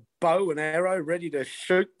you've got a bow and arrow ready to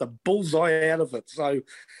shoot the bullseye out of it. So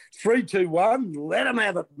 3, 2, 1, let them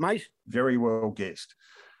have it, mate. Very well guessed.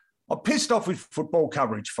 I'm pissed off with football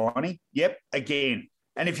coverage, Finey. Yep, again.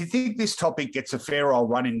 And if you think this topic gets a fair old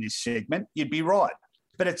run in this segment, you'd be right.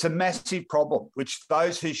 But it's a massive problem, which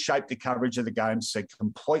those who shape the coverage of the game seem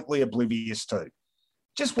completely oblivious to.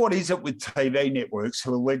 Just what is it with TV networks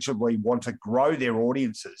who allegedly want to grow their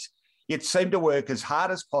audiences, yet seem to work as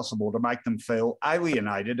hard as possible to make them feel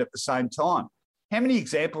alienated at the same time? How many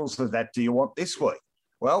examples of that do you want this week?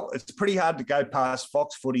 Well, it's pretty hard to go past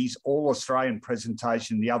Fox Footy's All-Australian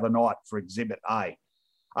presentation the other night for Exhibit A.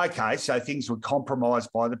 Okay, so things were compromised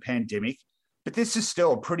by the pandemic, but this is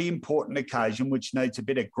still a pretty important occasion which needs a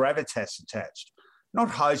bit of gravitas attached,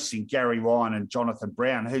 not hosting Gary Ryan and Jonathan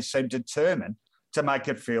Brown, who seem determined to make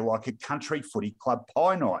it feel like a country footy club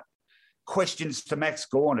pie night. Questions to Max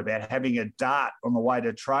Gawn about having a dart on the way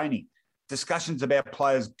to training. Discussions about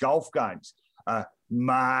players' golf games.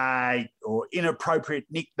 Mate, or inappropriate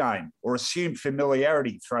nickname, or assumed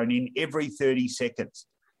familiarity thrown in every 30 seconds.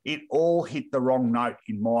 It all hit the wrong note,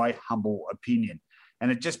 in my humble opinion.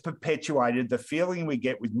 And it just perpetuated the feeling we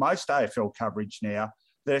get with most AFL coverage now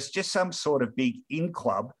that it's just some sort of big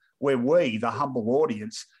in-club where we, the humble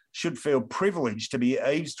audience, should feel privileged to be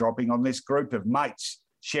eavesdropping on this group of mates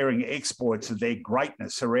sharing exploits of their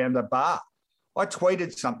greatness around a bar. I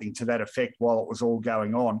tweeted something to that effect while it was all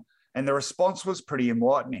going on, and the response was pretty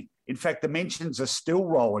enlightening. In fact, the mentions are still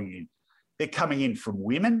rolling in. They're coming in from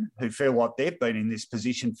women who feel like they've been in this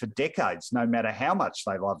position for decades, no matter how much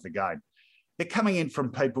they love the game. They're coming in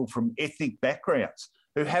from people from ethnic backgrounds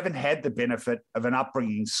who haven't had the benefit of an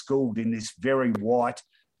upbringing schooled in this very white,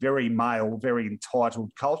 very male, very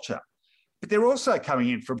entitled culture. But they're also coming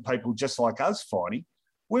in from people just like us, Finey.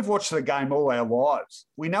 We've watched the game all our lives.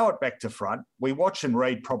 We know it back to front. We watch and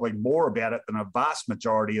read probably more about it than a vast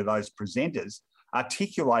majority of those presenters,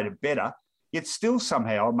 articulate it better, yet still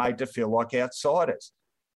somehow are made to feel like outsiders.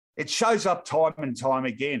 It shows up time and time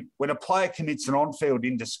again. When a player commits an on-field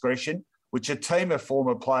indiscretion, which a team of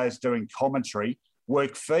former players doing commentary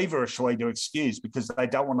work feverishly to excuse because they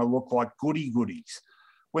don't want to look like goody-goodies.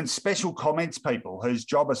 When special comments people whose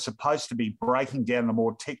job is supposed to be breaking down the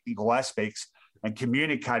more technical aspects and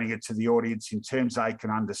communicating it to the audience in terms they can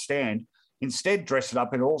understand, instead dress it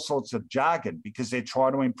up in all sorts of jargon because they're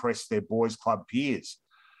trying to impress their boys' club peers.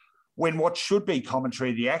 When what should be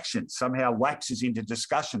commentary of the action somehow lapses into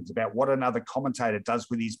discussions about what another commentator does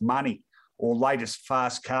with his money or latest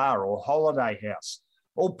fast car or holiday house,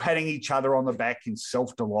 all patting each other on the back in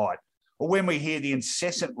self-delight. Or when we hear the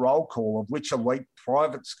incessant roll call of which elite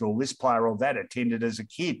private school this player or that attended as a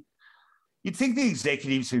kid. You'd think the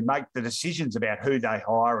executives who make the decisions about who they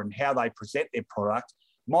hire and how they present their product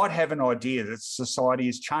might have an idea that society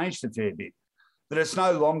has changed a fair bit, that it's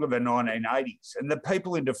no longer the 1980s and the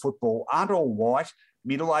people into football aren't all white,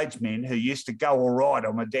 middle-aged men who used to go all right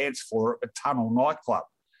on the dance floor at the Tunnel nightclub.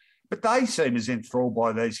 But they seem as enthralled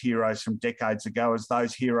by these heroes from decades ago as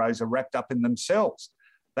those heroes are wrapped up in themselves.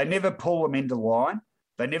 They never pull them into line.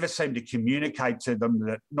 They never seem to communicate to them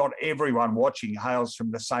that not everyone watching hails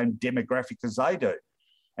from the same demographic as they do.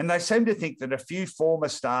 And they seem to think that a few former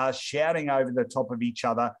stars shouting over the top of each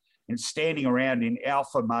other and standing around in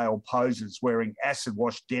alpha male poses wearing acid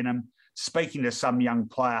wash denim, speaking to some young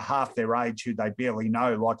player half their age who they barely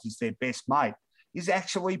know like he's their best mate, is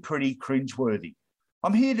actually pretty cringeworthy.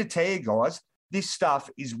 I'm here to tell you guys, this stuff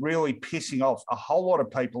is really pissing off a whole lot of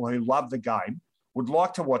people who love the game, would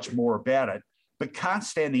like to watch more about it, but can't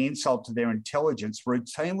stand the insult to their intelligence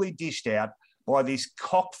routinely dished out by this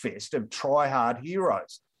cockfest of try-hard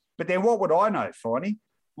heroes. But then what would I know, Finey?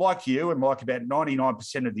 Like you and like about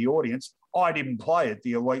 99% of the audience, I didn't play at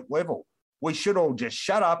the elite level. We should all just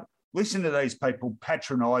shut up, listen to these people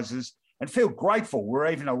patronisers, and feel grateful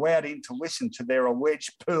we're even allowed in to listen to their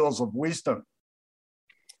alleged pearls of wisdom.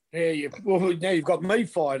 Yeah, now you've got me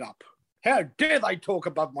fired up. How dare they talk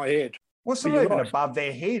above my head? Well, it's not even above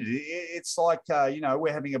their head. It's like,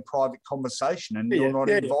 we're having a private conversation and you're not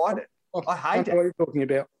invited. I hate it. What are you talking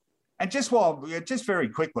about? And just very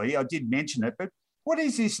quickly, I did mention it, but what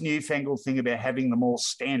is this newfangled thing about having them all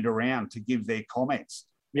stand around to give their comments?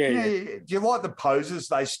 Do you like the poses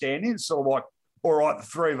they stand in? Sort of like, all right, the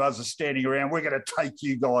three of us are standing around. We're going to take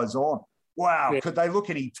you guys on. Wow, could they look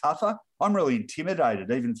any tougher? I'm really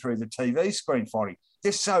intimidated, even through the TV screen, Fonny.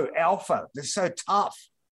 They're so alpha. They're so tough.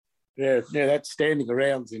 Yeah, that standing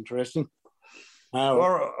around's interesting. All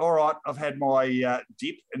right, I've had my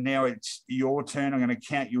dip, and now it's your turn. I'm going to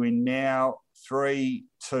count you in now. 3,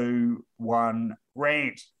 2, 1,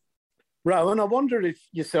 rant. Rowan, I wonder if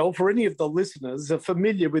yourself or any of the listeners are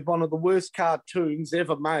familiar with one of the worst cartoons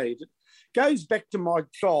ever made. It goes back to my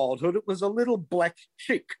childhood. It was a little black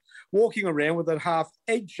chick walking around with a half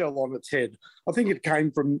eggshell on its head. I think it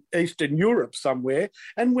came from Eastern Europe somewhere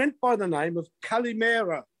and went by the name of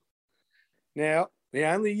Calimero. Now,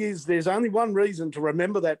 there's only one reason to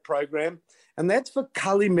remember that program, and that's for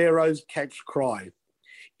Calimero's catch cry.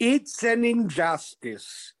 It's an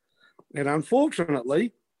injustice. And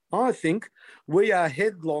unfortunately, I think we are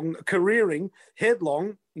careering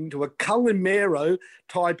headlong into a Calimero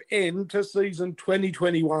type end to season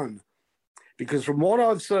 2021. Because from what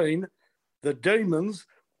I've seen, the Demons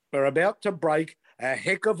are about to break a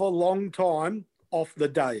heck of a long time off the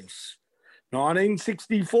dais.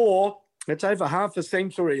 1964, that's over half a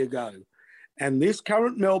century ago. And this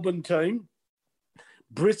current Melbourne team,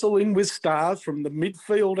 bristling with stars from the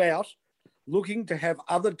midfield out, looking to have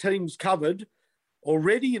other teams covered,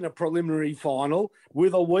 already in a preliminary final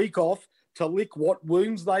with a week off to lick what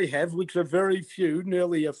wounds they have, which are very few,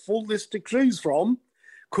 nearly a full list to choose from,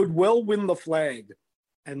 could well win the flag.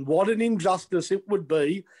 And what an injustice it would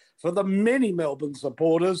be for the many Melbourne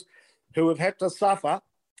supporters who have had to suffer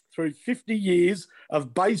through 50 years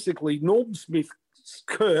of basically Norm Smith's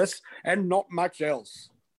curse and not much else.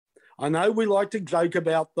 I know we like to joke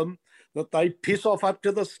about them, that they piss off up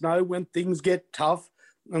to the snow when things get tough,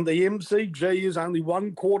 and the MCG is only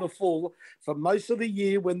 1 quarter full for most of the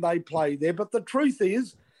year when they play there. But the truth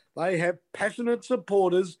is, they have passionate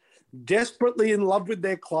supporters desperately in love with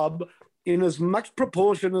their club in as much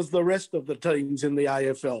proportion as the rest of the teams in the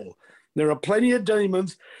AFL. There are plenty of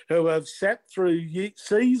Demons who have sat through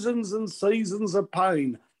seasons and seasons of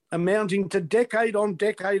pain, amounting to decade on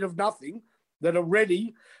decade of nothing, that are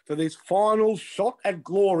ready for this final shot at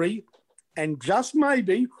glory and just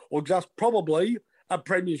maybe, or just probably, a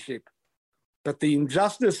premiership. But the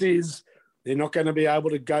injustice is they're not going to be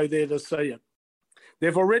able to go there to see it.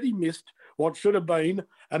 They've already missed what should have been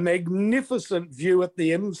a magnificent view at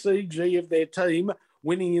the MCG of their team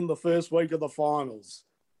winning in the first week of the finals.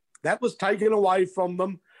 That was taken away from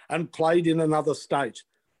them and played in another state.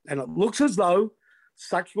 And it looks as though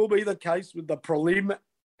such will be the case with the prelim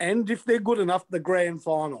and, if they're good enough, the grand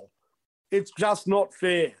final. It's just not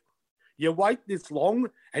fair. You wait this long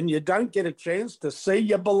and you don't get a chance to see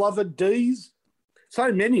your beloved Ds.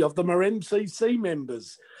 So many of them are MCC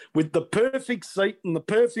members with the perfect seat and the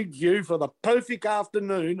perfect view for the perfect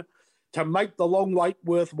afternoon to make the long wait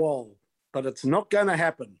worthwhile. But it's not going to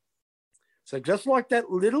happen. So just like that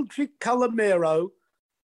little chick Calimero,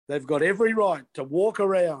 they've got every right to walk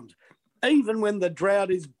around, even when the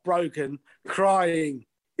drought is broken, crying,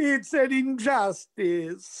 "It's an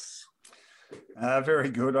injustice." Very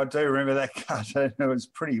good. I do remember that cartoon. It was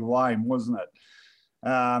pretty lame, wasn't it?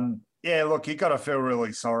 Yeah, look, you got to feel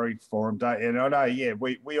really sorry for them, don't you? And I know,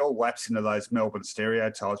 we all lapse into those Melbourne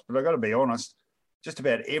stereotypes, but I've got to be honest, just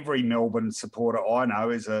about every Melbourne supporter I know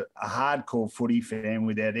is a hardcore footy fan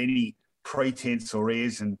without any pretense or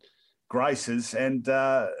airs and graces, and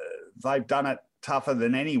they've done it tougher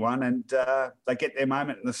than anyone, and they get their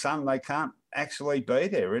moment in the sun. They can't actually be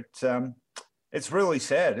there. It's really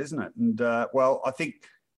sad, isn't it? And, well, I think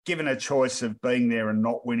given a choice of being there and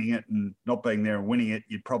not winning it and not being there and winning it,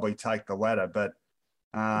 you'd probably take the latter. But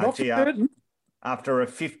not for certain. after a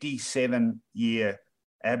 57-year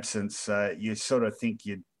absence, you sort of think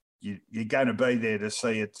you're going to be there to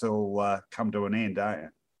see it all come to an end, aren't you?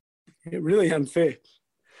 Yeah, really unfair.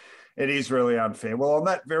 It is really unfair. Well, on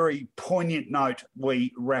that very poignant note,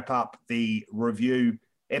 we wrap up the review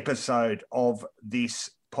episode of this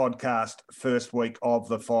podcast, first week of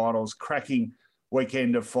the finals. Cracking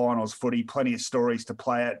weekend of finals footy, plenty of stories to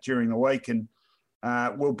play out during the week, and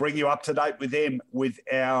we'll bring you up to date with them with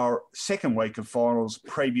our second week of finals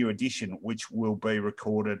preview edition, which will be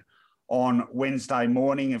recorded on Wednesday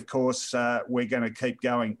morning. Of course, we're going to keep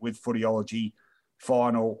going with Footyology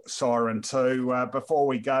Final Siren 2. Before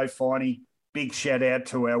we go, Finey, big shout out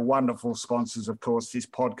to our wonderful sponsors. Of course, this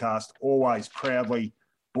podcast always proudly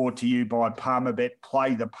brought to you by Palmerbet.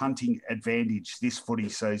 Play the punting advantage this footy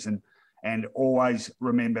season, and always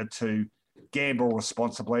remember to gamble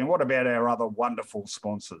responsibly. And what about our other wonderful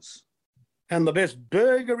sponsors? And the best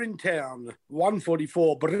burger in town,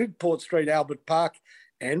 144 Bridport Street, Albert Park,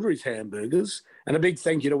 Andrew's Hamburgers. And a big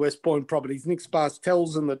thank you to West Point Properties, Nick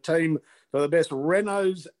Spartels and the team for the best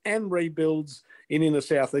renos and rebuilds in inner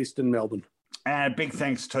southeastern Melbourne. And big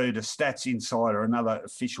thanks too to Stats Insider, another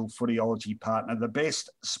official Footyology partner, the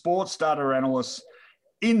best sports data analysts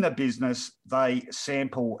in the business. They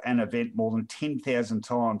sample an event more than 10,000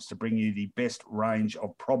 times to bring you the best range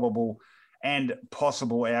of probable and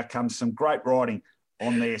possible outcomes. Some great writing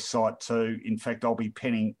on their site too. In fact, I'll be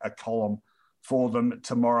penning a column for them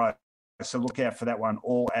tomorrow. So look out for that one,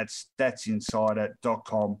 all at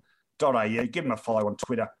statsinsider.com.au. Give them a follow on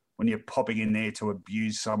Twitter when you're popping in there to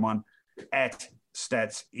abuse someone, at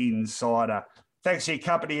Stats Insider. Thanks for your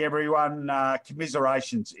company, everyone.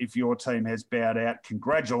 Commiserations if your team has bowed out.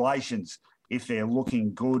 Congratulations if they're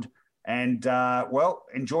looking good. And, well,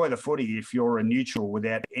 enjoy the footy if you're a neutral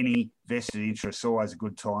without any vested interest. Always a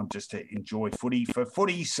good time just to enjoy footy. For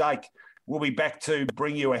footy's sake, we'll be back to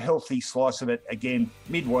bring you a healthy slice of it again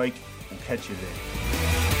midweek. We'll catch you there.